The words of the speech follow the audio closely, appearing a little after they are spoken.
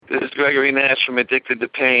This is Gregory Nash from Addicted to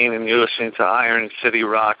Pain, and you're listening to Iron City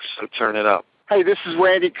Rocks, so turn it up. Hey, this is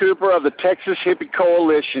Randy Cooper of the Texas Hippie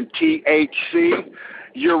Coalition, THC.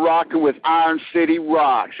 You're rocking with Iron City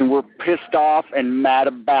Rocks, and we're pissed off and mad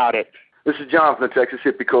about it. This is John from the Texas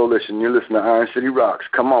Hippie Coalition. You're listening to Iron City Rocks.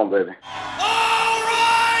 Come on, baby. All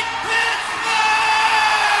right, Pittsburgh!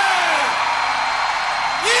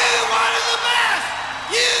 You wanted the best!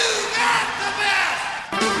 You got the best!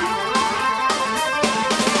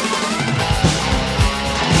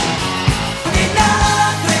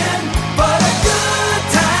 Nothing but a good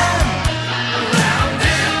time. Round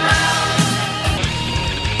and round.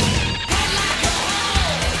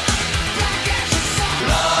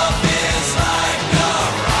 Love is like a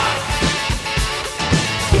rock.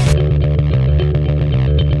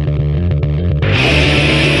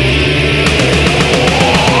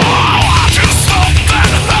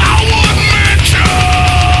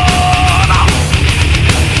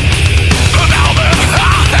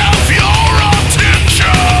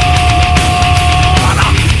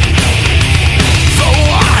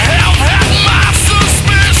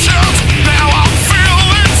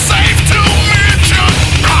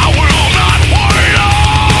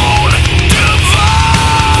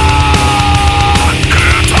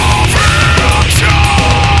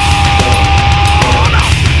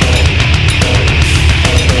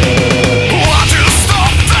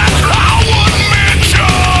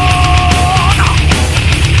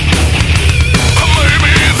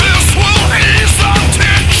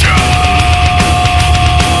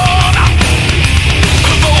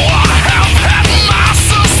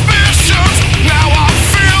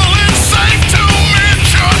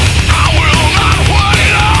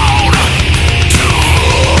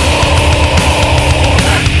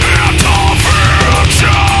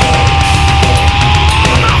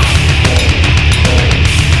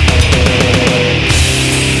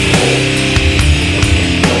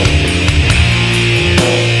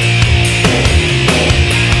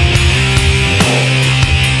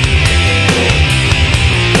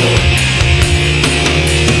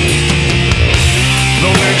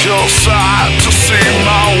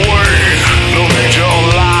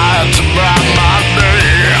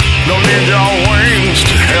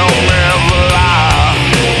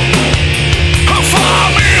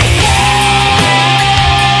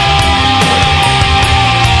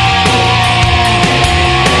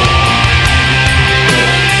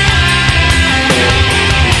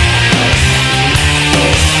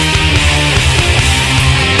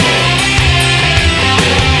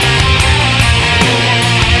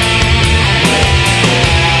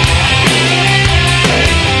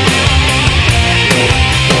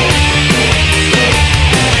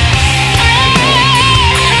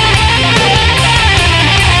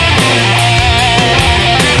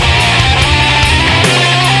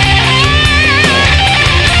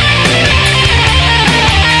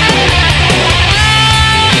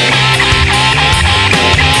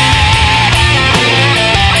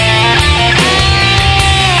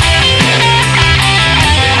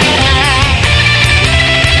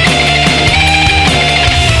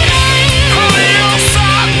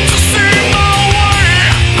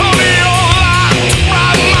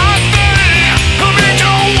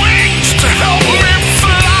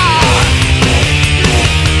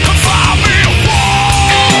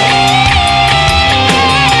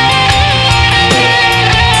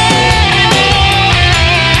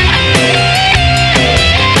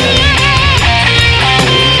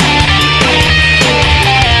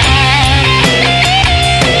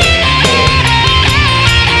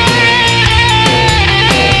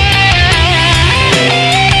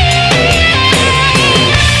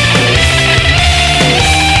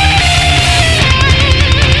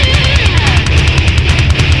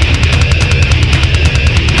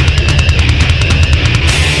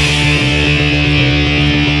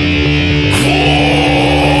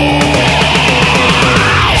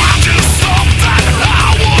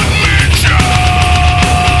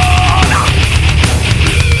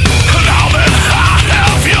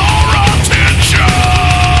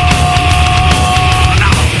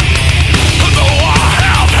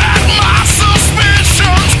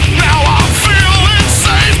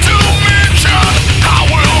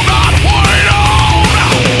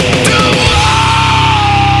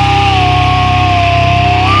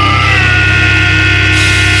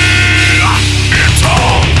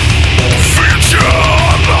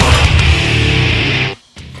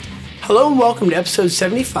 Hello and welcome to episode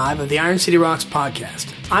 75 of the Iron City Rocks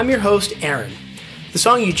podcast. I'm your host, Aaron. The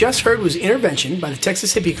song you just heard was Intervention by the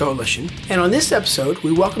Texas Hippie Coalition, and on this episode,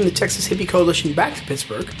 we welcome the Texas Hippie Coalition back to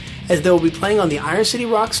Pittsburgh as they will be playing on the Iron City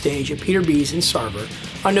Rocks stage at Peter B's in Sarver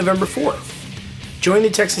on November 4th. Joining the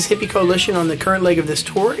Texas Hippie Coalition on the current leg of this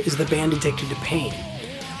tour is the band Addicted to Pain.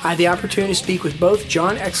 I had the opportunity to speak with both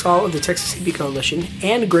John Exall of the Texas Hippie Coalition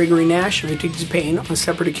and Gregory Nash of Addicted to Pain on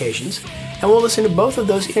separate occasions, and we'll listen to both of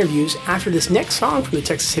those interviews after this next song from the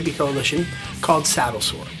Texas Hippie Coalition called Saddle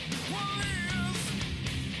Sore.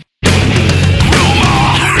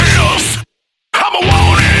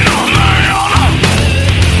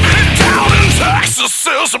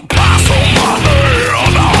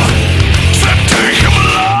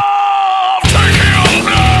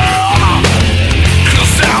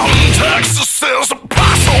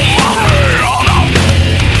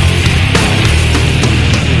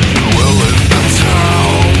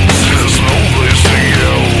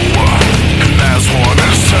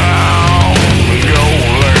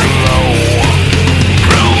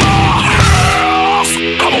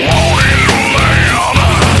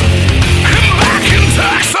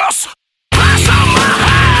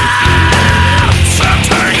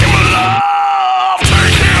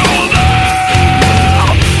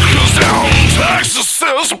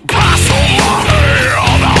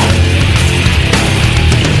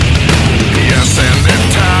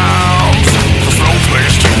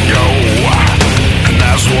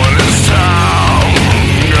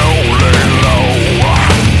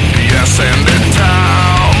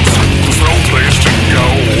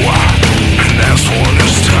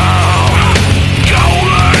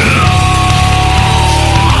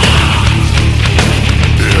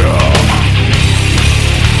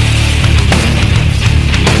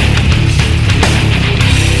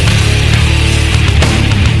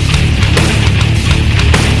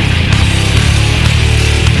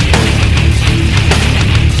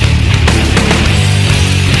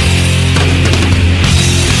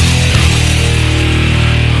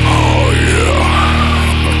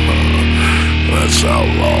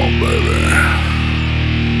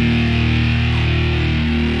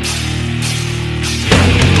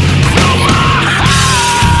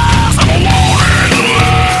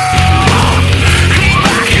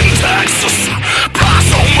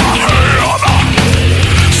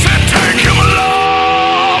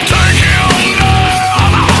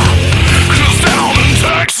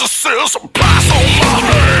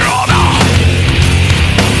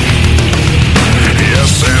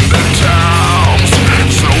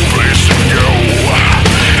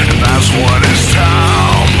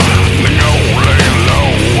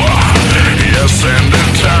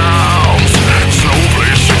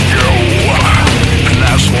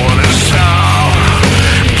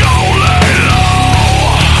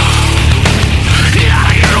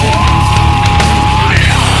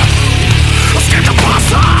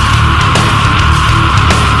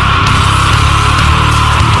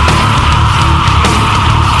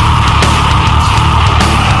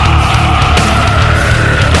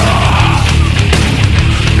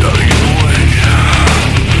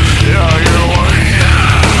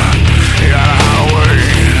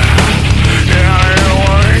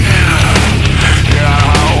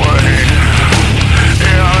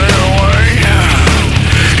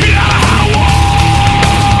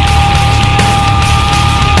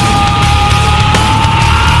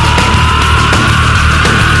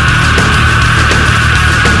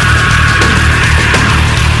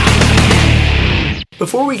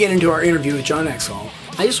 Before we get into our interview with John Exall,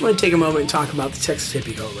 I just want to take a moment and talk about the Texas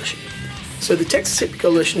Hippie Coalition. So the Texas Hippie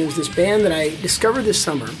Coalition is this band that I discovered this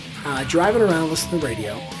summer, driving around listening to the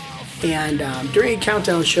radio, and during a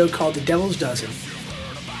countdown show called The Devil's Dozen,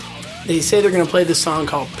 they say they're going to play this song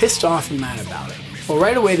called Pissed Off and Mad About It. Well,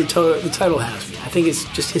 right away the title has me. I think it's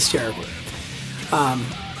just hysterical.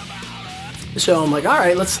 So I'm like, all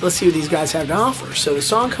right, let's see what these guys have to offer. So the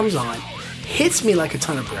song comes on, hits me like a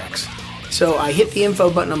ton of bricks. So I hit the info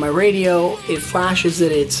button on my radio. It flashes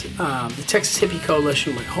that it's the Texas Hippie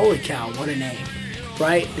Coalition. I'm like, holy cow, what a name,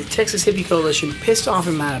 right? The Texas Hippie Coalition, Pissed Off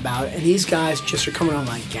and Mad About It, and these guys just are coming on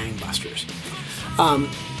like gangbusters.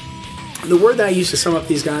 The word that I use to sum up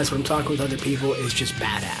these guys when I'm talking with other people is just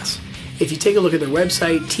badass. If you take a look at their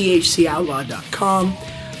website, thcoutlaw.com,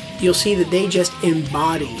 you'll see that they just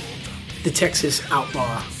embody the Texas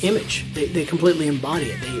outlaw image. They completely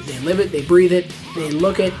embody it. They live it, they breathe it, they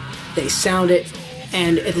look it, they sound it,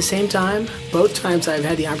 and at the same time, both times I've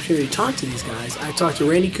had the opportunity to talk to these guys, I talked to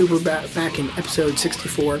Randy Cooper back in episode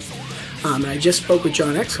 64, and I just spoke with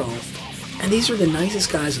John Exall, and these are the nicest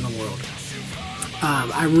guys in the world.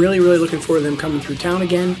 I'm really, really looking forward to them coming through town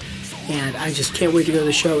again, and I just can't wait to go to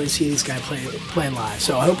the show and see these guys play live.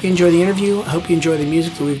 So I hope you enjoy the interview. I hope you enjoy the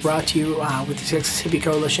music that we've brought to you with the Texas Hippie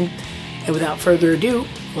Coalition. And without further ado,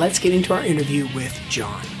 let's get into our interview with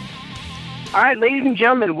John. All right, ladies and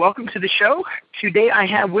gentlemen, welcome to the show. Today I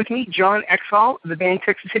have with me John Exall of the band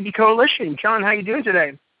Texas Hippie Coalition. John, how you doing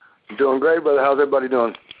today? Doing great, brother. How's everybody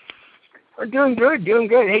doing? We're doing good, doing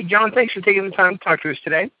good. Hey, John, thanks for taking the time to talk to us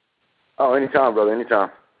today. Oh, anytime, brother, anytime.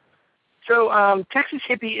 So Texas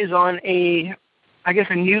Hippie is on a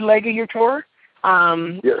new leg of your tour.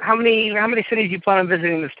 Yes. How many cities do you plan on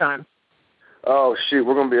visiting this time? Oh, shoot,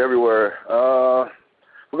 we're going to be everywhere.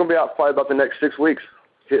 We're going to be out probably about the next 6 weeks,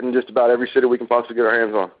 hitting just about every city we can possibly get our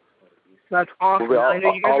hands on. That's awesome. We'll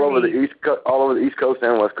be all over the East Coast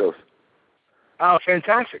and West Coast. Oh,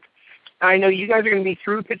 fantastic. I know you guys are going to be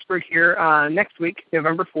through Pittsburgh here next week,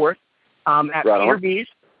 November 4th, at Peter B's.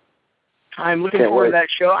 I'm looking forward to that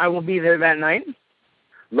show. I will be there that night.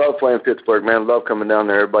 Love playing Pittsburgh, man. Love coming down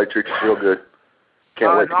there. Everybody treats us real good.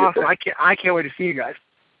 Can't wait to awesome. get there. I can't wait to see you guys.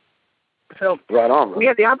 So right on, bro. We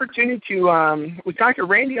had the opportunity to we talked to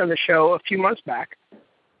Randy on the show a few months back.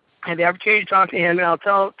 I had the opportunity to talk to him, and I'll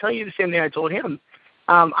tell you the same thing I told him.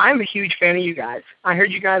 I'm a huge fan of you guys. I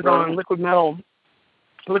heard you guys on Liquid Metal's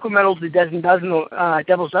The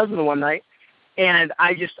Devil's Dozen one night, and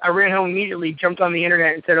I ran home immediately, jumped on the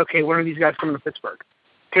internet, and said, okay, when are these guys coming to Pittsburgh?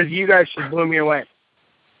 Because you guys just blew me away.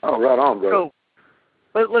 Oh, right on, bro.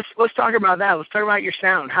 So let's talk about that. Let's talk about your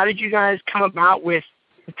sound. How did you guys come about with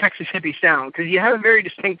the Texas Hippie sound? Because you have a very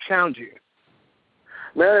distinct sound to you.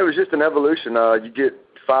 Man, it was just an evolution. You get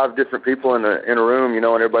 5 different people in a room, and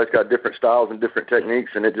everybody's got different styles and different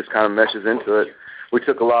techniques, and it just kind of meshes into it. We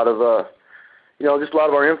took a lot of, just a lot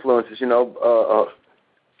of our influences.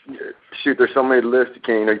 Shoot, there's so many lists you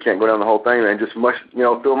can't go down the whole thing, man. Just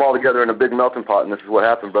throw them all together in a big melting pot, and this is what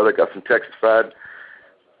happened, brother. Got some Texas fried,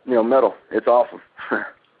 metal. It's awesome.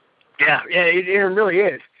 Yeah, it really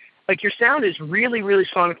is. Like, your sound is really, really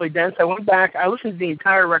sonically dense. I went back, I listened to the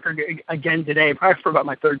entire record again today, probably for about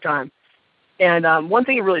my 3rd time. And one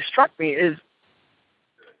thing that really struck me is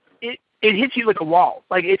it hits you like a wall.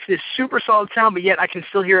 Like, it's this super solid sound, but yet I can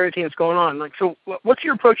still hear everything that's going on. Like, so what's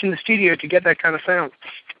your approach in the studio to get that kind of sound?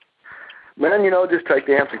 Man, just take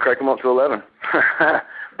the amps and crank them up to 11.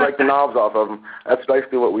 Break the knobs off of them. That's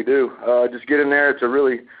basically what we do. Just get in there.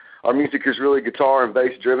 Our music is really guitar and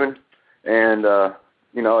bass driven, and I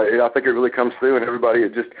think it really comes through, and everybody,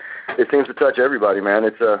 it seems to touch everybody, man.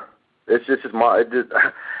 It's so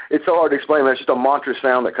hard to explain, man. It's just a mantra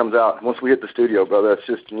sound that comes out once we hit the studio, brother. It's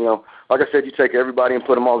just, like I said, you take everybody and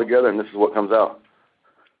put them all together, and this is what comes out.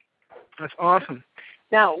 That's awesome.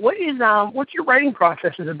 Now, what's your writing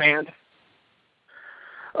process as a band?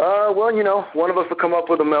 One of us will come up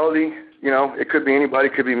with a melody. It could be anybody.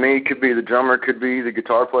 It could be me. It could be the drummer. It could be the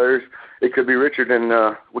guitar players. It could be Richard. And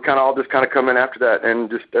we all just come in after that, and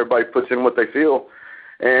just everybody puts in what they feel.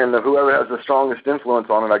 And whoever has the strongest influence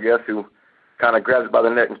on it, I guess, who kind of grabs it by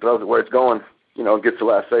the neck and throws it where it's going, gets the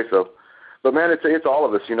last say-so. But, man, it's all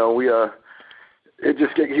of us. It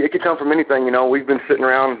could come from anything. We've been sitting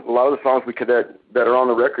around. A lot of the songs that are on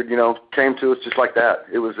the record, came to us just like that.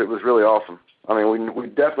 It was really awesome. I mean, we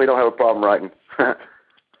definitely don't have a problem writing.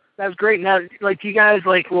 That's great. Now, do you guys,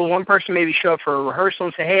 will one person maybe show up for a rehearsal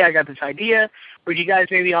and say, hey, I got this idea? Or do you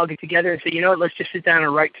guys maybe all get together and say, let's just sit down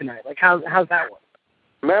and write tonight? How's that work?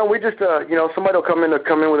 Man, we just, somebody will come in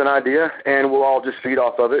with an idea, and we'll all just feed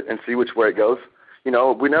off of it and see which way it goes. I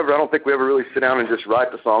don't think we ever really sit down and just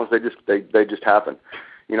write the songs. They just happen.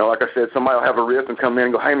 Like I said, somebody will have a riff and come in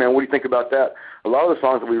and go, hey, man, what do you think about that? A lot of the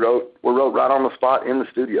songs that we wrote were wrote right on the spot in the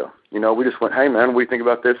studio. We just went, hey, man, what do you think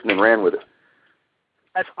about this? And then ran with it.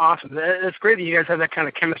 That's awesome. That's great that you guys have that kind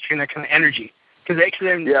of chemistry and that kind of energy, because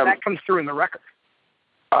that comes through in the record.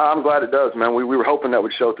 I'm glad it does, man. We were hoping that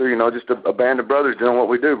would show through, just a band of brothers doing what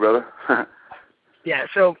we do, brother. Yeah,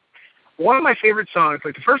 so one of my favorite songs,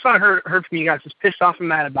 the first song I heard from you guys was Pissed Off and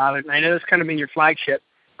Mad About It, and I know it's kind of been your flagship.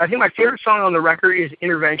 I think my favorite song on the record is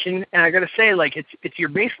Intervention, and I got to say, it's your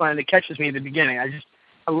bass line that catches me at the beginning. I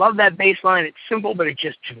love that bass line. It's simple, but it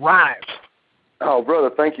just drives. Oh, brother,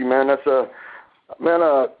 thank you, man. That's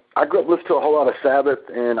I grew up listening to a whole lot of Sabbath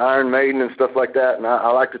and Iron Maiden and stuff like that, and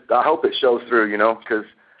I hope it shows through, because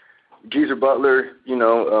Geezer Butler,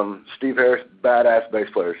 Steve Harris, badass bass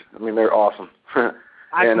players. I mean, they're awesome. I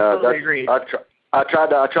completely agree. I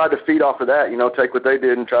tried to feed off of that, take what they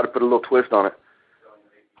did and try to put a little twist on it.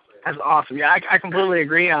 That's awesome. Yeah, I completely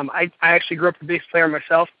agree. I actually grew up a bass player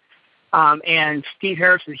myself, and Steve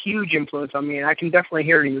Harris is a huge influence on me, and I can definitely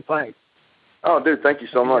hear it in you playing. Oh, dude, thank you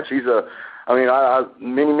so much. He's I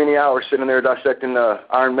many hours sitting there dissecting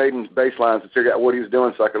Iron Maiden's bass lines to figure out what he was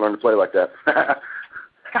doing so I could learn to play like that.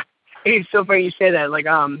 It's so funny you say that.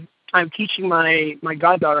 I'm teaching my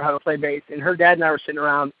goddaughter how to play bass, and her dad and I were sitting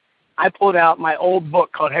around. I pulled out my old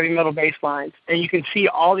book called Heavy Metal Bass Lines, and you can see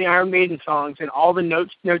all the Iron Maiden songs and all the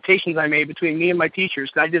notations I made between me and my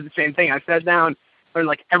teachers. I did the same thing. I sat down, learned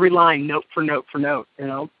like every line, note for note for note, you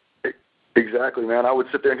know? Exactly, man. I would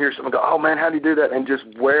sit there and hear something go, oh, man, how do you do that? And just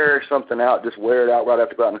wear something out, just wear it out right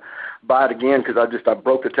after that and buy it again because I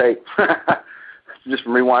broke the tape. Just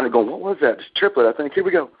from rewinding going, what was that? Just triplet, I think. Here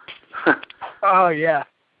we go. Oh, yeah.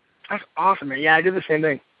 That's awesome, man. Yeah, I did the same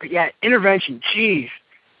thing. But, yeah, Intervention, jeez.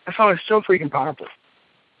 That song is so freaking powerful.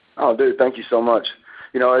 Oh, dude, thank you so much.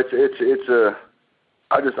 You know,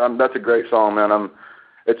 that's a great song, man.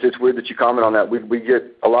 It's weird that you comment on that. We get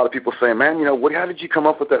a lot of people saying, man, you know, how did you come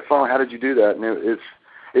up with that song? How did you do that? And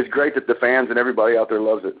it's great that the fans and everybody out there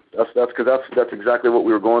loves it. That's exactly what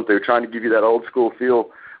we were going through, trying to give you that old school feel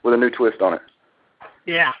with a new twist on it.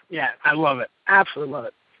 Yeah, I love it. Absolutely love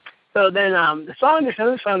it. So then there's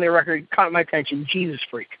another song on the record caught my attention, Jesus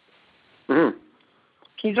Freak. Mm-hmm.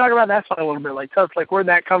 Can you talk about that song a little bit? Like, tell us, like, where'd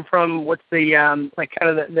that come from? What's the, like,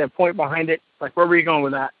 kind of the point behind it? Like, where were you going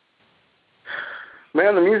with that?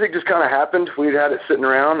 Man, the music just kind of happened. We'd had it sitting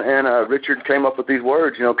around, and Richard came up with these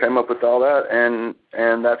words, you know, came up with all that, and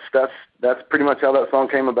that's pretty much how that song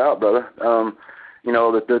came about, brother. You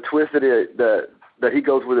know, the twist that he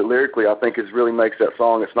goes with it lyrically, I think, really makes that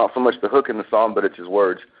song. It's not so much the hook in the song, but it's his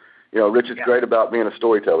words. You know, Richard's great about being a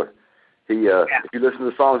storyteller. If you listen to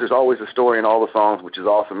the songs, there's always a story in all the songs, which is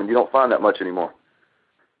awesome, and you don't find that much anymore.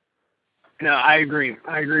 No, I agree.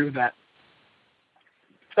 I agree with that.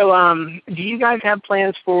 So, do you guys have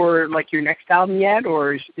plans for, like, your next album yet,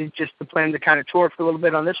 or is it just the plan to kind of tour for a little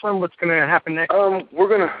bit on this one? What's going to happen next? We're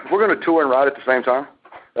gonna tour and write at the same time.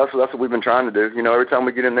 That's what we've been trying to do. You know, every time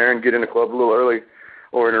we get in there and get in a club a little early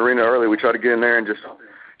or an arena early, we try to get in there and just,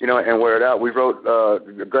 you know, and wear it out. We wrote a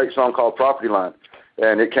great song called Property Line,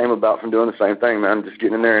 and it came about from doing the same thing, man, just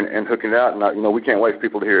getting in there and hooking it out. And, you know, we can't wait for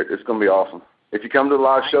people to hear it. It's going to be awesome. If you come to the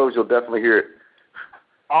live shows, you'll definitely hear it.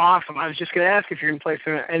 Awesome. I was just going to ask if you're going to play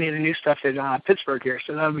some, any of the new stuff in Pittsburgh here,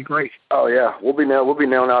 so that would be great. Oh, yeah. We'll be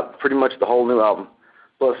nailing out pretty much the whole new album,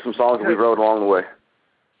 plus some songs that we wrote along the way.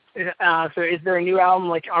 So is there a new album,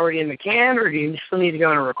 like, already in the can, or do you still need to go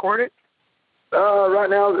and record it? Right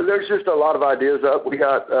now, there's just a lot of ideas up. We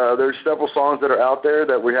got there's several songs that are out there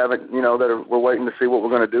that we haven't, you know, we're waiting to see what we're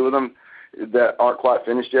going to do with them that aren't quite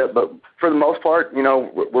finished yet. But for the most part, you know,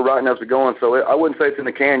 we're writing as we're going. So I wouldn't say it's in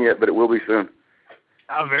the can yet, but it will be soon.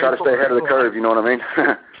 Oh, very Try to stay ahead of the curve, you know what I mean?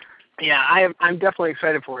 Yeah, I'm definitely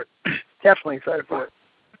excited for it. Definitely excited for it.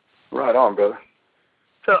 Right on, brother.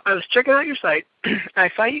 So I was checking out your site. I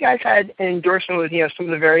saw you guys had an endorsement with, you know, some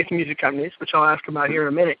of the various music companies, which I'll ask about here in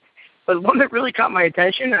a minute. But one that really caught my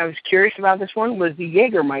attention, I was curious about this one, was the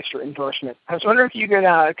Jägermeister endorsement. I was wondering if you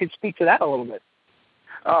could speak to that a little bit.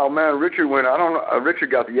 Oh, man, Richard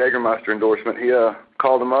Richard got the Jägermeister endorsement. He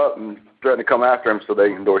called him up and threatened to come after him, so they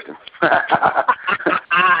endorsed him.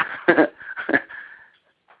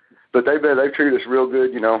 But they've treated us real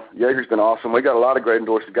good, you know. Jaeger's been awesome. We got a lot of great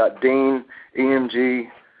endorsements. Got Dean, EMG.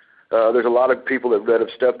 There's a lot of people that have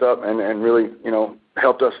stepped up and really, you know,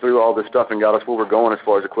 helped us through all this stuff and got us where we're going as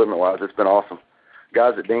far as equipment-wise. It's been awesome.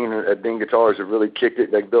 Guys at Dean Guitars have really kicked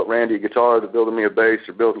it. They built Randy a guitar. They're building me a bass.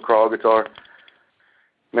 They're building Carl a guitar.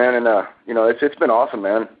 Man, and, you know, it's been awesome,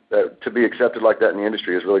 man. To be accepted like that in the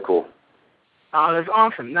industry is really cool. Oh, that's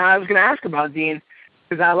awesome. Now, I was going to ask about Dean,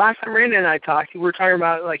 because last time Randy and I talked, we were talking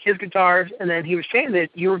about, like, his guitars, and then he was saying that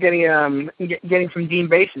you were getting some Dean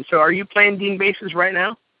basses. So are you playing Dean basses right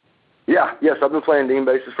now? Yeah, yes, I've been playing Dean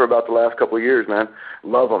basses for about the last couple of years, man.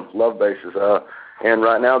 Love them, love basses. And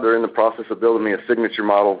right now they're in the process of building me a signature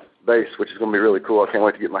model bass, which is going to be really cool. I can't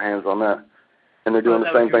wait to get my hands on that. And they're doing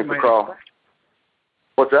the same thing for Carl.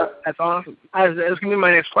 What's that? That's awesome. That was going to be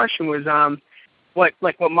my next question was, what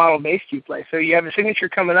model bass do you play? So you have a signature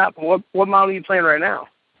coming up. What model are you playing right now?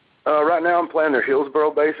 Right now I'm playing their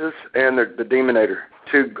Hillsboro basses and the Demonator.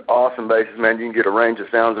 Two awesome basses, man. You can get a range of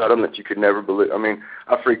sounds out of them that you could never believe. I mean,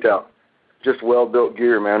 I freaked out. Just well-built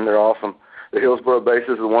gear, man. They're awesome. The Hillsboro basses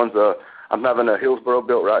are the ones I'm having a Hillsboro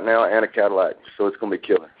built right now and a Cadillac, so it's going to be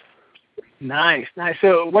killer. Nice.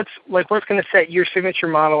 So what's going to set your signature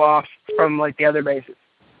model off from, like, the other basses?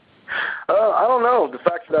 I don't know. The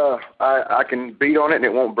fact that I can beat on it and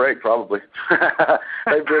it won't break, probably.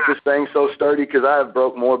 They built this thing so sturdy because I have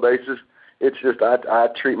broke more bases. It's just I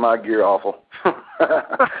treat my gear awful. I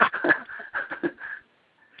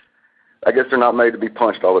guess they're not made to be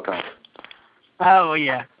punched all the time. Oh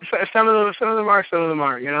yeah, some of them are, some of them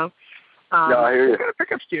aren't. You know. No, I hear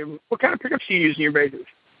you. What kind of pickups do you use in your basses?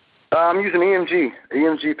 I'm using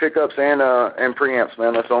EMG pickups and preamps,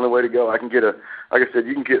 man. That's the only way to go. I can get like I said,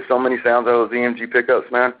 you can get so many sounds out of those EMG pickups,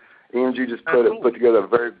 man. EMG just put together a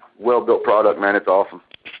very well-built product, man. It's awesome.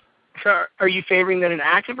 So are you favoring then an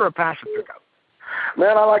active or a passive pickup?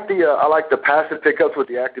 Man, I like the passive pickups with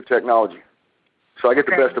the active technology. So I get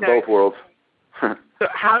the best of both worlds. So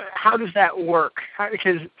how does that work?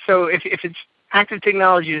 Because if it's active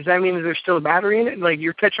technology, does that mean that there's still a battery in it? Like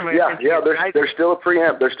you're catching my attention. Yeah. There's still a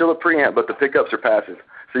preamp. There's still a preamp, but the pickups are passive.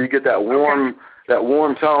 So you get that warm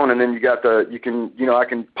tone, and then I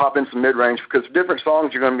can pop in some mid range because different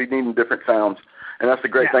songs you're going to be needing different sounds, and that's the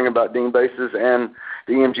great thing about Dean basses and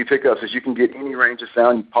the EMG pickups is you can get any range of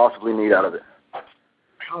sound you possibly need out of it.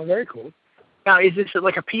 Oh, very cool. Now, is this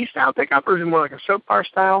like a P-style pickup, or is it more like a soap bar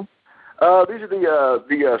style? These are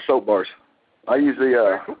the soap bars. I use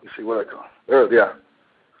let's see what I call it. Yeah.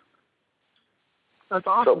 That's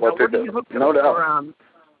awesome. Soap bar pickup. No doubt.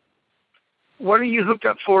 What are you hooked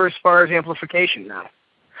up for as far as amplification now?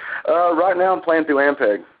 Right now I'm playing through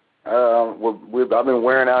Ampeg. I've been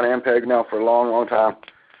wearing out Ampeg now for a long, long time.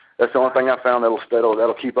 That's the only thing I found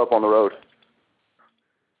that'll keep up on the road.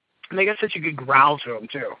 And they got such a good growl to them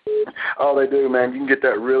too. Oh, they do, man. You can get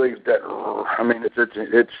that really.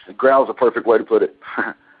 It's growl's a perfect way to put it.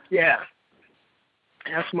 Yeah,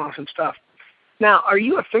 that's some awesome stuff. Now, are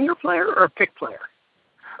you a finger player or a pick player?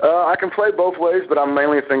 I can play both ways, but I'm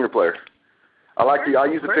mainly a finger player. I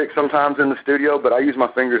use the pick sometimes in the studio, but I use my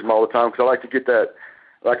fingers all the time because I like to get that,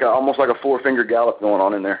 almost like a 4-finger gallop going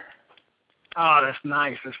on in there. Oh, that's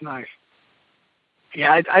nice. That's nice.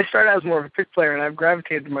 Yeah, I started out as more of a pick player, and I've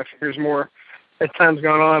gravitated to my fingers more as time's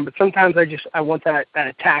gone on. But sometimes I want that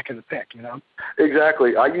attack in the pick, you know.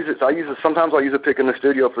 Exactly. Sometimes I use a pick in the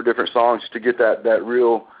studio for different songs to get that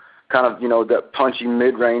real kind of that punchy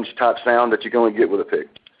mid-range type sound that you can only get with a pick.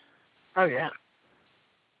 Oh yeah.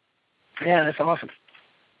 Yeah, that's awesome.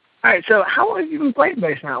 All right, so how long have you been playing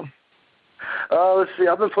bass now? Let's see.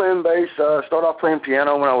 I've been playing bass. Started off playing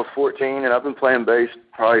piano when I was 14, and I've been playing bass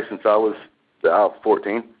probably since I was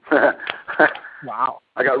 14. Wow.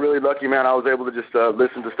 I got really lucky, man. I was able to just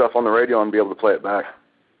listen to stuff on the radio and be able to play it back.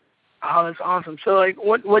 Oh, that's awesome. So,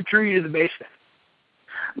 what drew you to the bass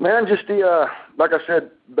then? Man, just like I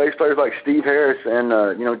said, bass players like Steve Harris and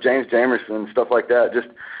James Jamerson and stuff like that. Just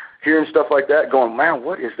hearing stuff like that, going, man,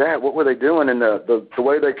 what is that? What were they doing? And the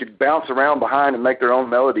way they could bounce around behind and make their own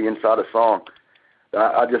melody inside a song.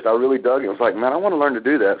 I really dug it. I was like, man, I want to learn to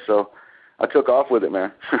do that. So I took off with it,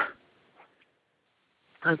 man.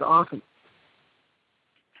 That's awesome.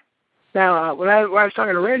 Now, when I was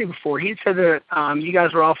talking to Randy before, he said that you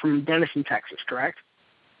guys were all from Denison, Texas, correct?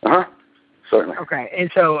 Uh-huh. Certainly. Okay.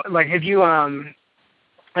 And so, have you,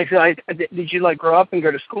 did you, grow up and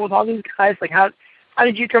go to school with all these guys? How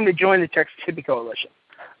did you come to join the Texas Hippie Coalition?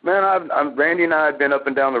 Man, Randy and I had been up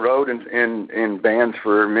and down the road in bands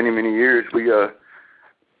for many, many years.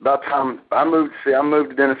 About time I moved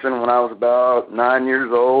to Denison when I was about 9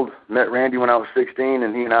 years old. Met Randy when I was 16,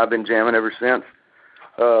 and he and I have been jamming ever since.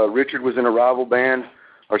 Richard was in a rival band,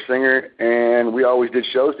 our singer, and we always did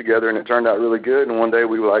shows together, and it turned out really good. And one day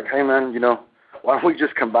we were like, hey, man, why don't we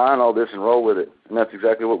just combine all this and roll with it? And that's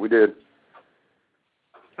exactly what we did.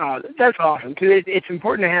 Oh, that's awesome, because it's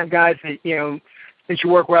important to have guys that, that you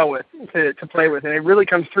work well with, to play with, and it really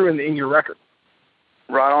comes through in your record.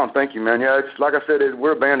 Right on. Thank you, man. Yeah, it's like I said,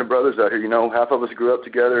 we're a band of brothers out here. Half of us grew up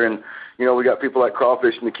together, and, we got people like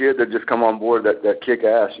Crawfish and the Kid that just come on board that kick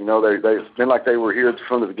ass. They've been like they were here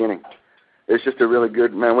from the beginning. It's just a really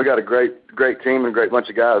good, man, we got a great team and a great bunch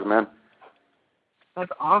of guys, man.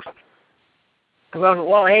 That's awesome.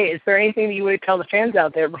 Well, hey, is there anything that you would tell the fans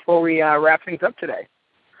out there before we wrap things up today?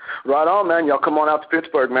 Right on, man. Y'all come on out to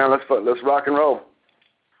Pittsburgh, man. Let's rock and roll.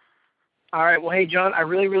 All right. Well, hey, John, I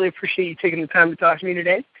really, really appreciate you taking the time to talk to me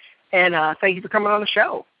today, and thank you for coming on the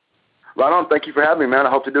show. Right on. Thank you for having me, man. I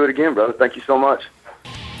hope to do it again, brother. Thank you so much.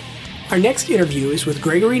 Our next interview is with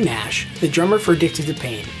Gregory Nash, the drummer for Addicted to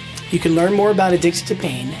Pain. You can learn more about Addicted to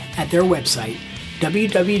Pain at their website,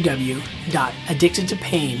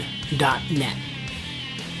 www.addictedtopain.net.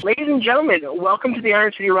 Ladies and gentlemen, welcome to the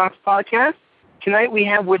Iron City Rocks podcast. Tonight we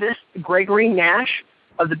have with us Gregory Nash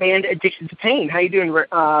of the band Addicted to Pain. How you doing,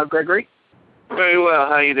 Gregory? Very well.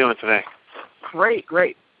 How are you doing today? Great.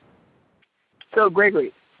 So,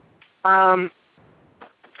 Gregory, how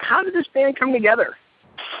did this band come together?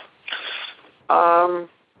 I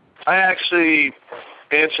actually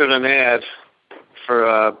answered an ad for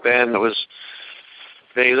a band that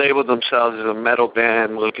they labeled themselves as a metal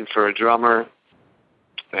band looking for a drummer,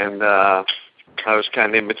 and I was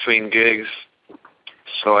kind of in between gigs,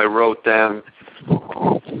 so I wrote them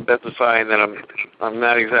specifying that I'm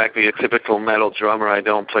not exactly a typical metal drummer. I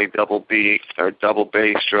don't play double beat or double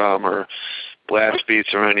bass drum or blast beats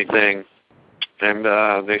or anything. and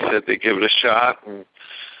they said they'd give it a shot, and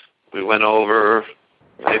we went over.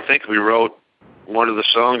 I think we wrote one of the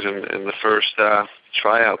songs in the first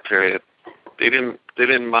tryout period. They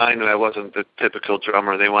didn't mind that I wasn't the typical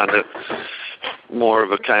drummer. They wanted it more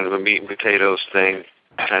of a kind of a meat and potatoes thing,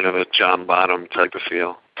 kind of a John Bonham type of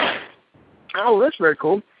feel. Oh, that's very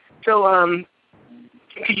cool. So,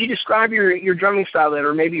 could you describe your drumming style then,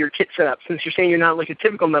 or maybe your kit setup? Since you're saying you're not like a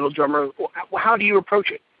typical metal drummer, how do you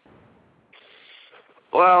approach it?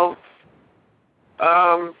 Well,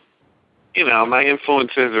 you know, my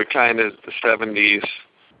influences are kind of the 70s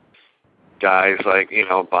guys like, you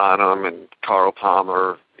know, Bonham and Carl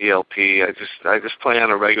Palmer, ELP. I just play on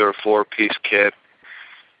a regular 4-piece kit,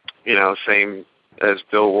 you know, same as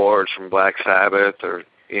Bill Ward from Black Sabbath or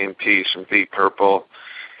Ian Peace from Deep Purple.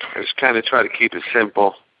 I just kind of try to keep it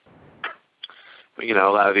simple. But, you know,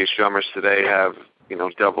 a lot of these drummers today have, you know,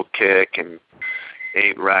 double kick and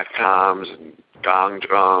 8 rack toms and gong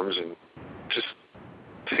drums, and just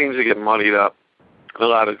seems to get muddied up. A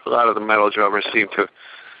lot of the metal drummers seem to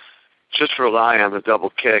just rely on the double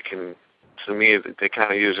kick, and to me, they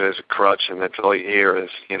kind of use it as a crutch, and that's all you hear is,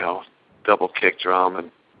 you know, double kick drum,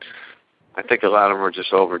 and I think a lot of them are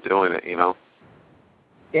just overdoing it, you know.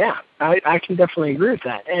 Yeah, I can definitely agree with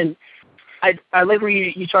that, and I like where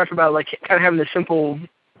you talked about like kind of having the simple,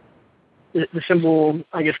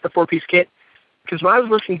 I guess, the 4-piece kit. Because when I was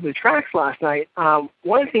listening to the tracks last night,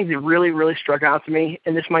 one of the things that really struck out to me,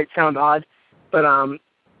 and this might sound odd, but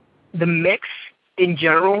the mix in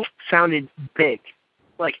general sounded big.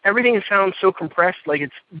 Like everything sounds so compressed, like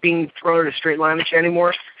it's being thrown at a straight line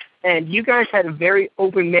anymore. And you guys had a very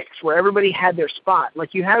open mix where everybody had their spot.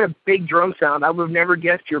 Like you had a big drum sound. I would have never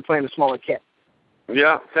guessed you were playing a smaller kit.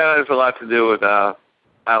 Yeah, that has a lot to do with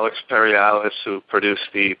Alex Perialis, who produced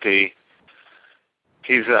the EP.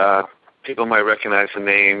 He's people might recognize the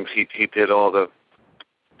names. He did all the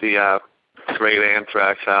great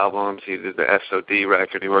Anthrax albums. He did the SOD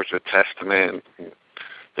record. He worked with Testament.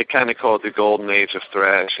 They kind of call it the golden age of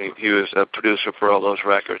thrash. He was a producer for all those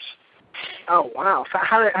records. Oh, wow. So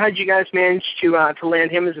how did you guys manage to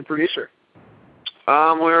land him as a producer? We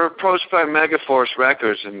were approached by Megaforce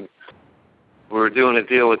Records, and we were doing a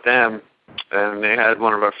deal with them, and they had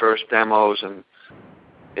one of our first demos, and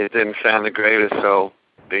it didn't sound the greatest, so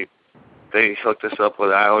they hooked us up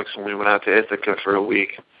with Alex, and we went out to Ithaca for a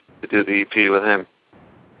week to do the EP with him.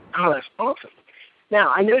 Oh, that's awesome.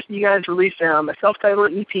 Now, I noticed you guys released a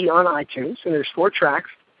self-titled EP on iTunes, and there's 4 tracks.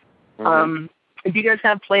 Mm-hmm. Do you guys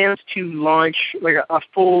have plans to launch like a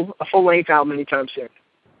full-length album anytime soon?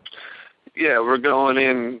 Yeah, we're going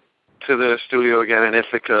in to the studio again in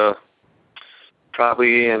Ithaca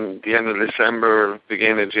probably in the end of December,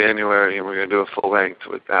 beginning of January, and we're going to do a full-length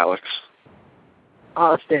with Alex.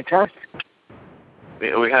 Oh, that's fantastic.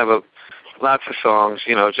 Yeah, we have lots of songs.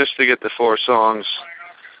 You know, just to get the 4 songs,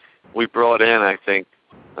 we brought in, I think,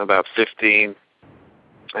 about 15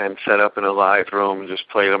 and set up in a live room and just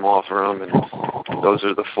played them off room, and those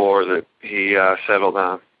are the 4 that he settled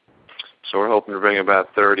on. So we're hoping to bring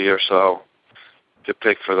about 30 or so to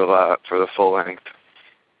pick for the full length.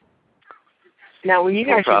 Now, when you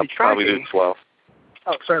guys do the tracking, probably do 12.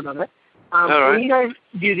 Oh, sorry about that. All right. When you guys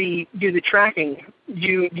do the tracking,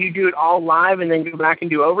 do you do it all live and then go back and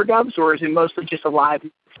do overdubs, or is it mostly just a live?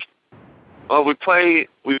 Well, we play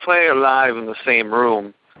it live in the same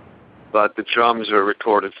room, but the drums are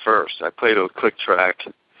recorded first. I play to a click track.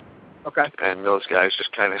 Okay. And those guys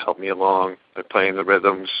just kind of help me along. They're playing the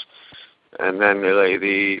rhythms, and then they lay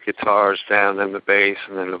the guitars down, then the bass,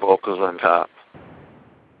 and then the vocals on top.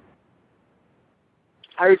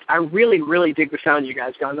 I really dig the sound you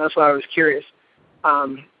guys got, and that's why I was curious. I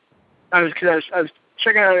was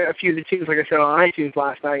checking out a few of the tunes, like I said, on iTunes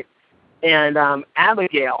last night, and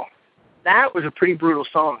Abigail, that was a pretty brutal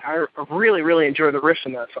song. I really enjoyed the riffs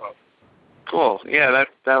in that song. Cool. Yeah,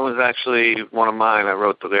 that was actually one of mine. I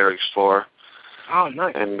wrote the lyrics for. Oh,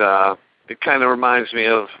 nice. And it kind of reminds me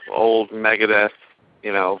of old Megadeth,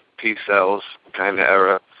 you know, P-Cells kind of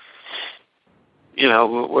era. You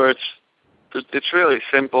know, where it's really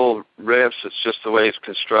simple riffs. It's just the way it's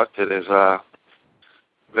constructed is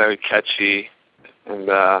very catchy, and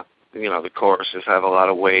you know, the choruses have a lot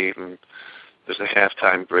of weight, and there's a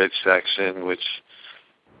halftime bridge section, which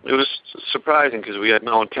it was surprising because we had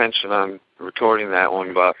no intention on recording that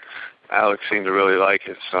one, but Alex seemed to really like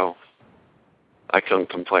it, so I couldn't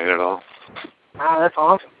complain at all. Ah, that's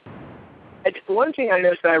awesome. One thing I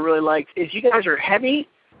noticed that I really liked is you guys are heavy.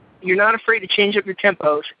 You're not afraid to change up your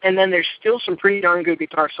tempos, and then there's still some pretty darn good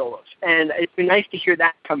guitar solos. And it's been nice to hear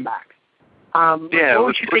that come back. Yeah, what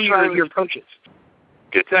would you say your approach is?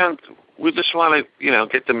 Get down. we just want to,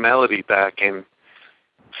 get the melody back in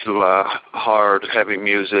to hard, heavy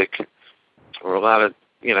music. Or a lot of,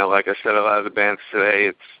 like I said, a lot of the bands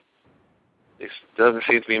today, it doesn't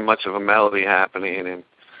seem to be much of a melody happening, and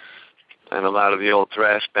a lot of the old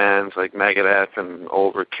thrash bands like Megadeth and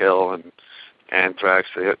Overkill and Anthrax,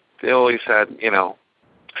 they always had,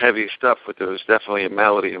 heavy stuff, but there was definitely a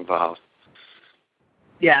melody involved.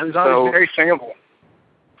 Yeah, it was always very singable.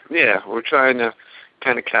 Yeah, we're trying to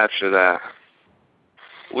kind of capture that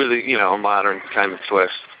with a, modern kind of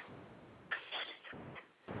twist.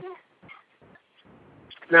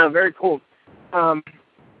 No, very cool.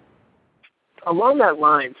 Along that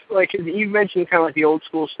lines, like you mentioned, kind of like the old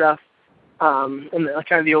school stuff, and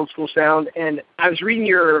kind of the old school sound. And I was reading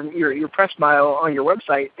your press bio on your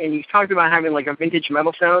website, and you talked about having like a vintage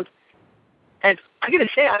metal sound. And I gotta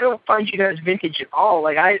say, I don't find you guys vintage at all.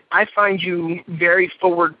 Like I find you very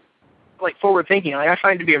forward thinking. Like I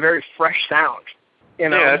find it to be a very fresh sound.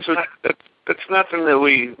 Yeah, that's nothing that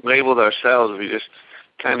we labeled ourselves. We just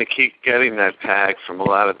kind of keep getting that tag from a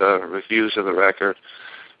lot of the reviews of the record,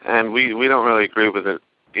 and we don't really agree with it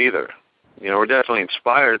either. We're definitely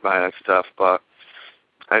inspired by that stuff, but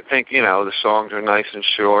I think, the songs are nice and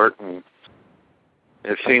short, and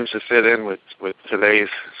it seems to fit in with today's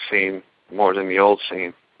scene more than the old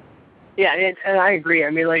scene. Yeah, and I agree. I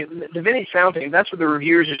mean, like, the vintage sound thing, that's what the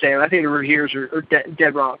reviewers are saying. I think the reviewers are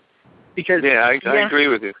dead wrong. Because I agree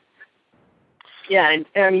with you. Yeah, and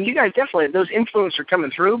I mean, you guys definitely, those influences are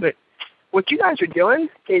coming through, but what you guys are doing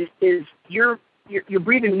is you're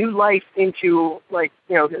breathing new life into, like,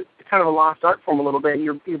 kind of a lost art form a little bit.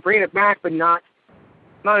 You're bringing it back, but not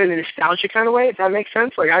in a nostalgia kind of way, if that makes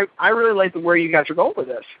sense. Like, I really like where you guys are going with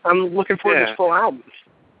this. I'm looking forward to this full album.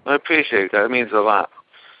 I appreciate that. It means a lot.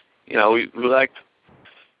 We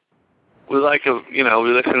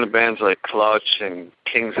listen to bands like Clutch and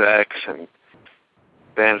King's X and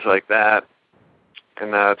bands like that.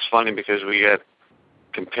 And it's funny because we get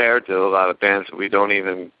compared to a lot of bands that we don't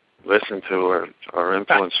even listen to or are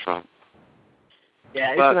influenced from.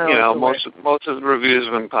 Yeah, but most of the reviews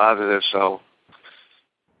have been positive, so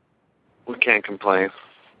we can't complain.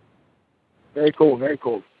 Very cool, very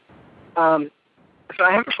cool. So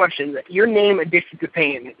I have a question. Your name, Addicted to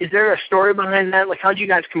Pain, is there a story behind that? Like, how did you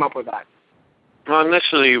guys come up with that? Well,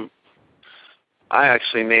 initially, I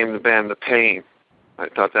actually named the band The Pain. I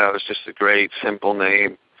thought that was just a great, simple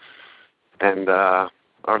name. And our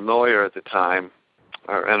lawyer at the time,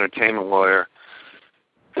 our entertainment lawyer,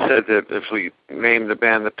 said that if we named the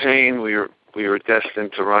band The Pain, we were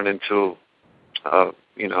destined to run into, a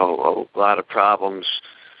lot of problems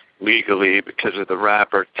legally because of the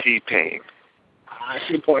rapper T-Pain.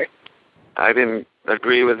 Good point. I didn't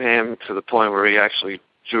agree with him to the point where he actually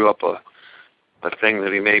drew up a thing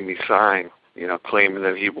that he made me sign, claiming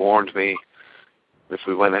that he warned me if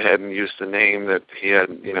we went ahead and used the name that he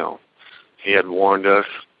had warned us.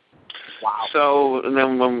 Wow. So, and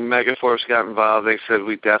then when Megaforce got involved, they said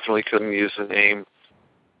we definitely couldn't use the name.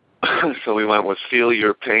 So we went with Feel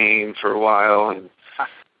Your Pain for a while, and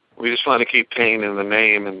we just wanted to keep pain in the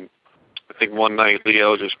name. And I think one night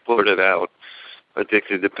Leo just blurted out,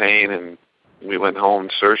 Addicted to Pain, and we went home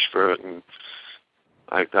and searched for it, and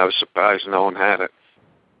I was surprised no one had it.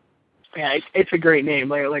 Yeah, it's a great name.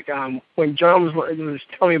 Like when John was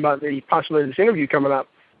telling me about the possibility of this interview coming up,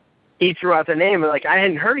 he threw out the name, and like I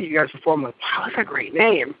hadn't heard of you guys before. I'm like, wow, that's a great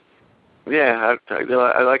name. Yeah, I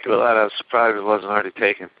like it a lot. I was surprised it wasn't already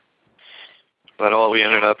taken. But all we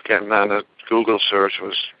ended up getting on a Google search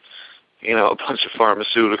was, a bunch of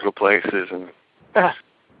pharmaceutical places and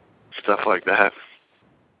stuff like that.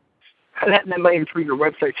 That might improve your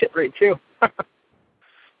website hit rate too.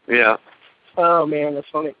 Yeah. Oh man, that's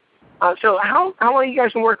funny. So how long have you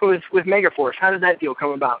guys been working with Megaforce? How did that deal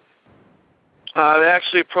come about? They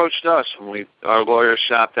actually approached us when our lawyer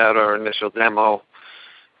shopped out our initial demo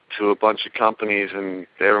to a bunch of companies, and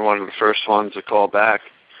they were one of the first ones to call back.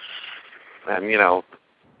 And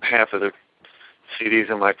half of the CDs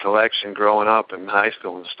in my collection growing up in high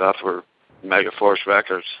school and stuff were Megaforce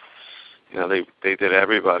records. They did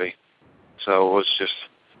everybody. So it was just,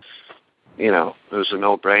 it was a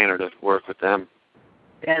no-brainer to work with them.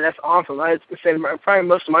 Yeah, that's awesome. I was saying probably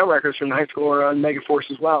most of my records from high school are on Megaforce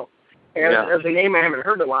as well. And as a name I haven't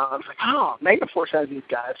heard in a while, I was like, oh, Megaforce has these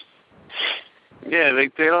guys. Yeah, they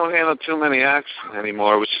don't handle too many acts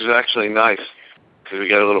anymore, which is actually nice because we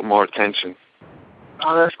get a little more attention.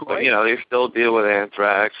 Oh, that's cool. But, they still deal with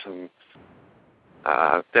Anthrax, and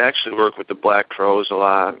they actually work with the Black Crowes a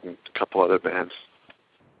lot and a couple other bands.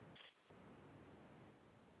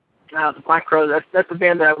 The Black Crowes, that's a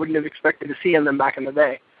band that I wouldn't have expected to see in them back in the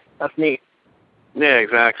day. That's neat. Yeah,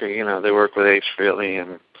 exactly. You know, they work with Ace Frehley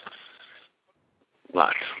and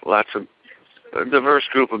lots of a diverse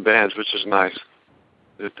group of bands, which is nice.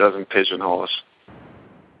 It doesn't pigeonhole us.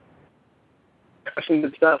 That's some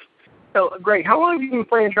good stuff. So, Greg, how long have you been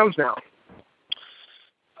playing drums now?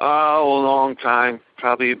 Oh, a long time.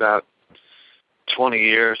 Probably about 20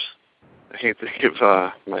 years. I hate to give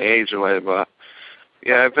my age away, but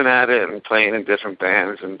yeah, I've been at it and playing in different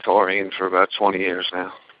bands and touring for about 20 years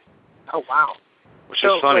now. Oh, wow. Which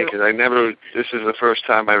is funny because this is the first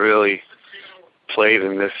time I really played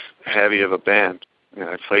in this heavy of a band. You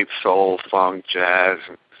know, I played soul, funk, jazz,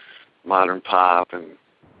 and modern pop, and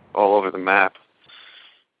all over the map.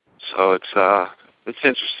 So it's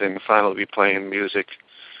interesting to finally be playing music,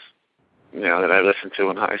 you know, that I listened to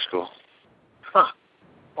in high school. Huh.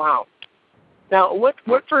 Wow. Now, what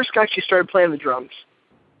first got you started playing the drums?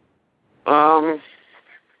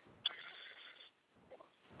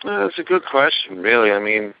 That's a good question, really. I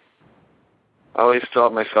mean, I always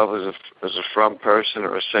thought myself as a front person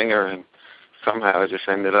or a singer, and somehow I just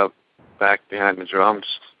ended up back behind the drums.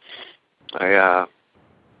 My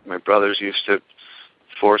brothers used to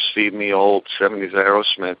force feed me old 70s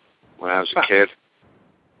Aerosmith when I was a kid,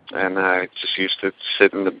 and I just used to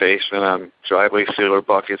sit in the basement on driveway sealer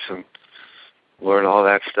buckets and learn all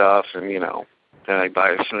that stuff. And, you know, then I'd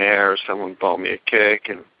buy a snare, or someone bought me a kick,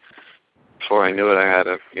 and before I knew it, I had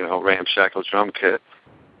a, you know, ramshackle drum kit.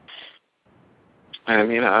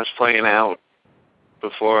 And, you know, I was playing out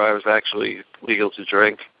before I was actually legal to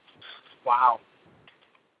drink. Wow.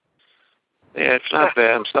 Yeah, it's not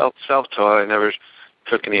bad. I'm self-taught. I never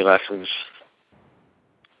took any lessons.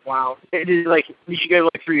 Wow. Did you go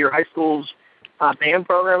through your high school's band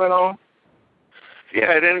program at all? Yeah,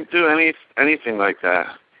 I didn't do anything like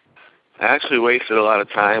that. I actually wasted a lot of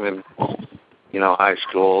time in, you know, high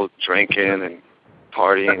school drinking and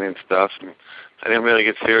partying and stuff. And I didn't really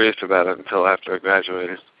get serious about it until after I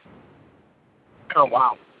graduated. Oh,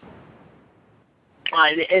 wow.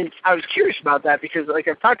 And I was curious about that because, like,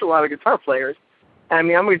 I've talked to a lot of guitar players. I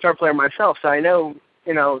mean, I'm a guitar player myself, so I know,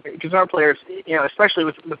 you know, guitar players, you know, especially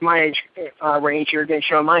with my age range, you're going to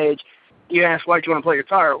show my age, you ask, why do you want to play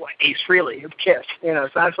guitar? Well, Ace Frehley of Kiss, you know,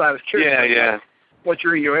 so that's why I was curious. Yeah. What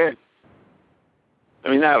drew you in? I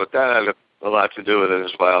mean, that had a lot to do with it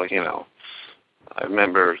as well, you know. I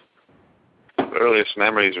remember the earliest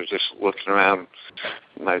memories were just looking around.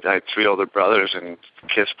 I had three older brothers and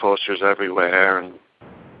Kiss posters everywhere, and,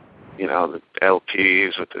 you know, the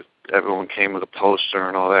LPs everyone came with a poster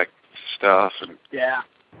and all that stuff. And yeah,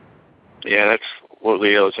 that's what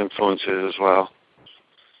Leo's influence is as well.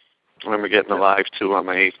 I remember getting a Live 2 on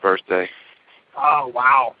my 8th birthday. Oh,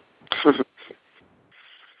 wow.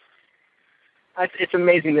 It's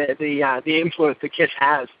amazing that the influence that Kiss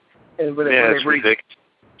has. And It's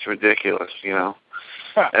ridiculous, you know.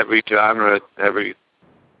 Huh. Every genre,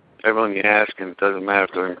 everyone you ask, and it doesn't matter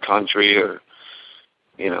if they're in country or,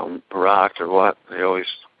 you know, rock or what, they always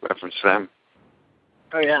reference them.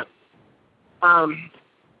 Oh, yeah.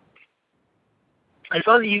 I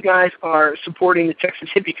saw that you guys are supporting the Texas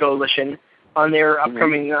Hippie Coalition on their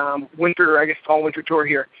upcoming fall-winter tour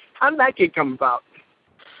here. How did that gig come about?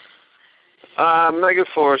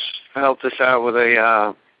 Megaforce helped us out with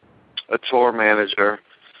a tour manager,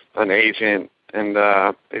 an agent, and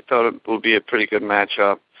they thought it would be a pretty good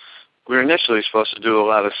matchup. We were initially supposed to do a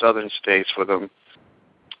lot of southern states with them,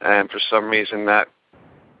 and for some reason that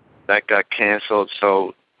got canceled,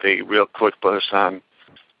 so they real quick put us on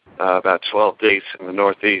about 12 dates in the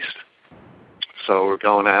Northeast. So we're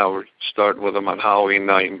going out. We're starting with them on Halloween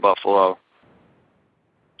night in Buffalo,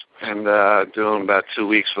 and doing about 2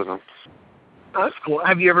 weeks with them. Oh, that's cool.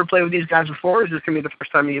 Have you ever played with these guys before, or is this going to be the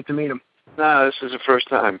first time you get to meet them? No, this is the first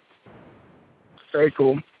time. Very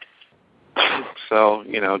cool. So,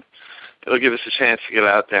 you know, it'll give us a chance to get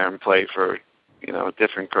out there and play for, you know, a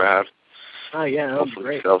different crowd. Oh, yeah, that was hopefully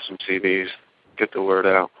great. Sell some CDs, get the word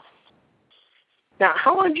out. Now,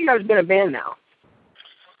 how long have you guys been a band now?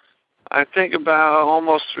 I think about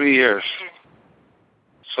almost 3 years.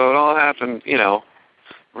 So it all happened, you know,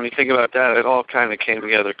 when you think about that, it all kind of came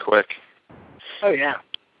together quick. Oh, yeah.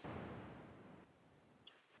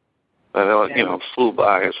 But it, you know, flew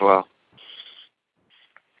by as well.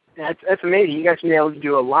 That's amazing. You guys have been able to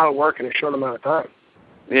do a lot of work in a short amount of time.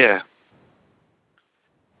 Yeah.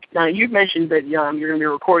 Now, you've mentioned that you're going to be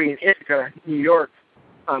recording in Ithaca, New York,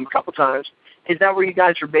 a couple times. Is that where you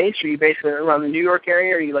guys are based? Are you based around the New York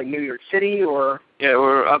area? Are you like New York City or? Yeah,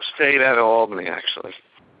 we're upstate out of Albany, actually.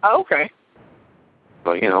 Oh, okay.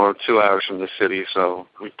 But, you know, we're 2 hours from the city, so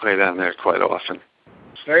we play down there quite often.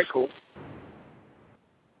 Very cool.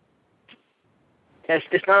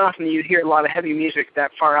 It's not often you hear a lot of heavy music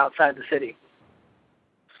that far outside the city.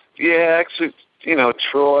 Yeah, actually,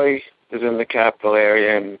 Troy is in the capital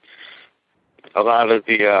area, and a lot of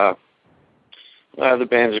the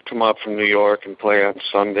bands that come up from New York and play on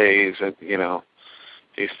Sundays, and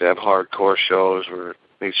they used to have hardcore shows where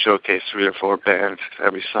they showcase 3 or 4 bands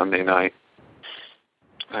every Sunday night,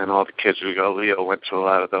 and all the kids would go. Leo went to a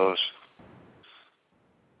lot of those.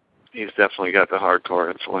 He's definitely got the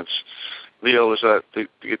hardcore influence. Leo was the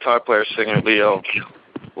guitar player singer. Leo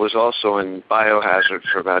was also in Biohazard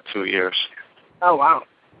for about 2 years. Oh wow!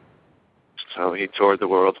 So he toured the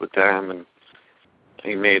world with them, and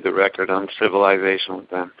he made the record on Civilization with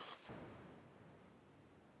them.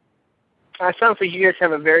 It sounds like you guys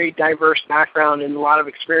have a very diverse background and a lot of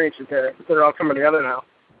experiences there that are all coming together now.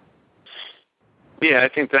 Yeah, I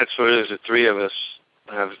think that's what it is. The 3 of us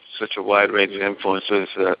have such a wide range of influences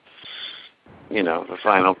that, the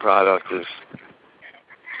final product is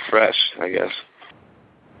fresh, I guess.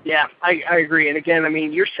 Yeah, I agree. And again, I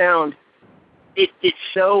mean, your sound, it's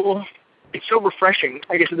so refreshing,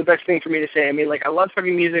 I guess is the best thing for me to say. I mean, like, I love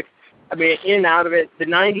heavy music. I mean, in and out of it. The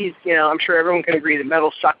 90s, I'm sure everyone can agree that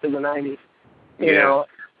metal sucked in the 90s, you know.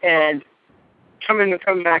 And coming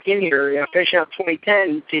back in here, finishing up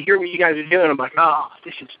 2010, to hear what you guys are doing, I'm like, oh,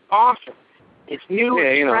 this is awesome. It's new.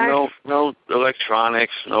 Yeah, no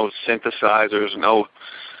electronics, no synthesizers, no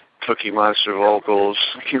Cookie Monster vocals.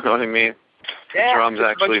 You know what I mean? Yeah, the drums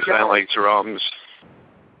actually sound like drums.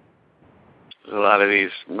 A lot of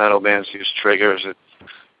these metal bands use triggers. It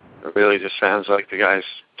really just sounds like the guys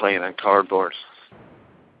playing on cardboard.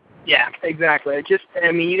 Yeah, exactly.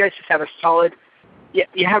 You guys just have a solid. Yeah,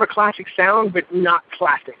 you have a classic sound, but not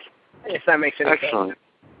classic. If that makes any sense. Excellent.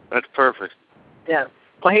 That's perfect. Yeah.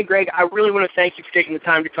 Well, hey, Greg, I really want to thank you for taking the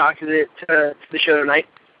time to talk to the show tonight.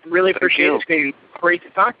 Really appreciate it. It's going to be great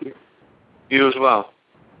to talk to you. You as well.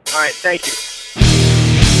 All right. Thank you.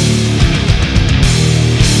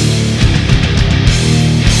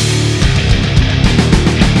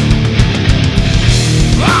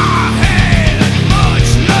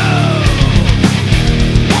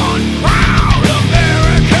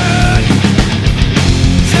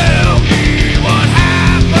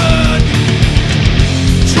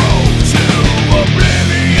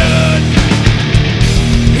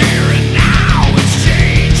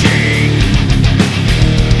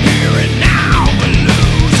 Here and now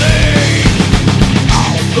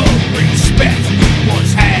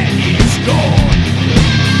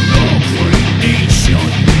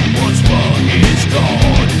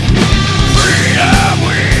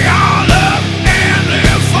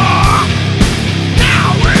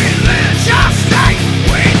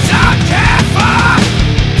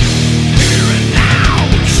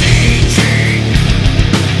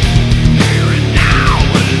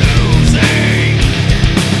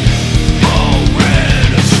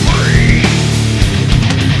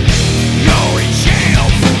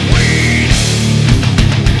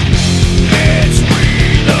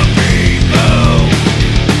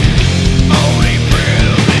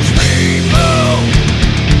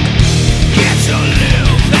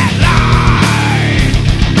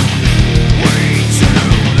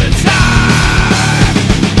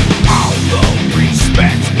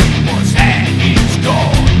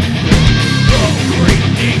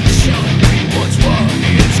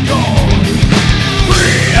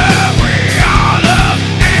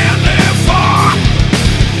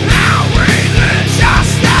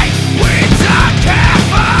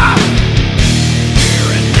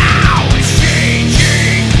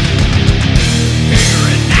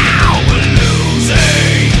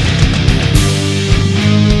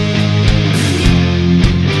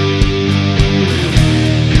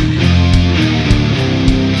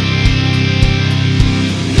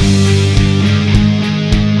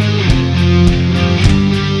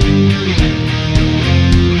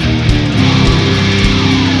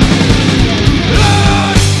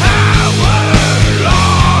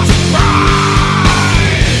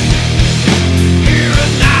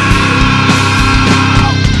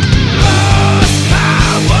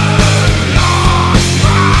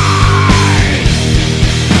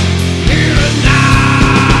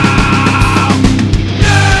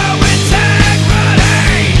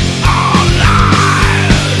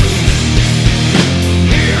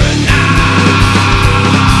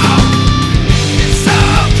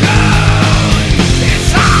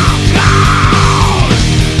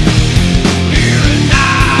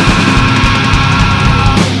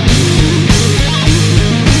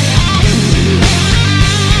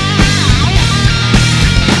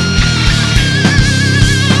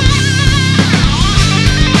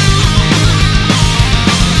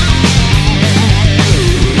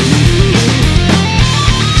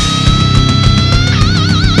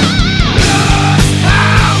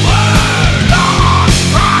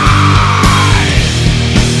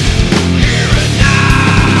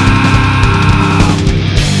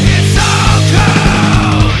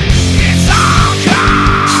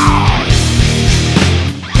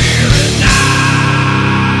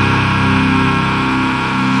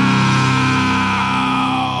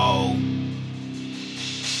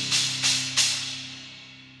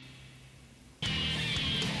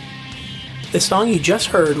The song you just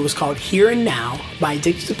heard was called Here and Now by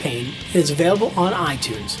Addicted to Pain and is available on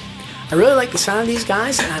iTunes. I really like the sound of these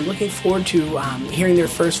guys, and I'm looking forward to hearing their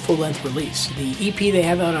first full-length release. The EP they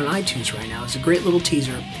have out on iTunes right now is a great little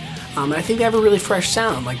teaser, and I think they have a really fresh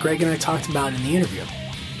sound, like Greg and I talked about in the interview.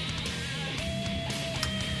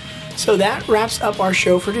 So that wraps up our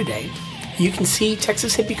show for today. You can see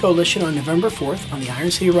Texas Hippie Coalition on November 4th on the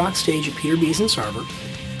Iron City Rock stage at Peter Beeson Sarver.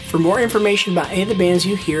 For more information about any of the bands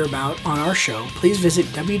you hear about on our show, please visit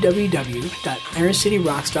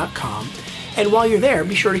www.ironcityrocks.com. And while you're there,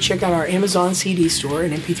 be sure to check out our Amazon CD store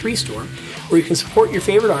and MP3 store, where you can support your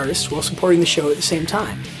favorite artists while supporting the show at the same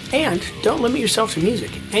time. And don't limit yourself to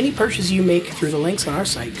music. Any purchase you make through the links on our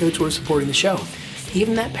site go towards supporting the show,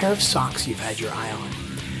 even that pair of socks you've had your eye on.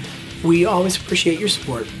 We always appreciate your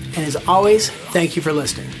support, and as always, thank you for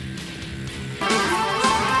listening.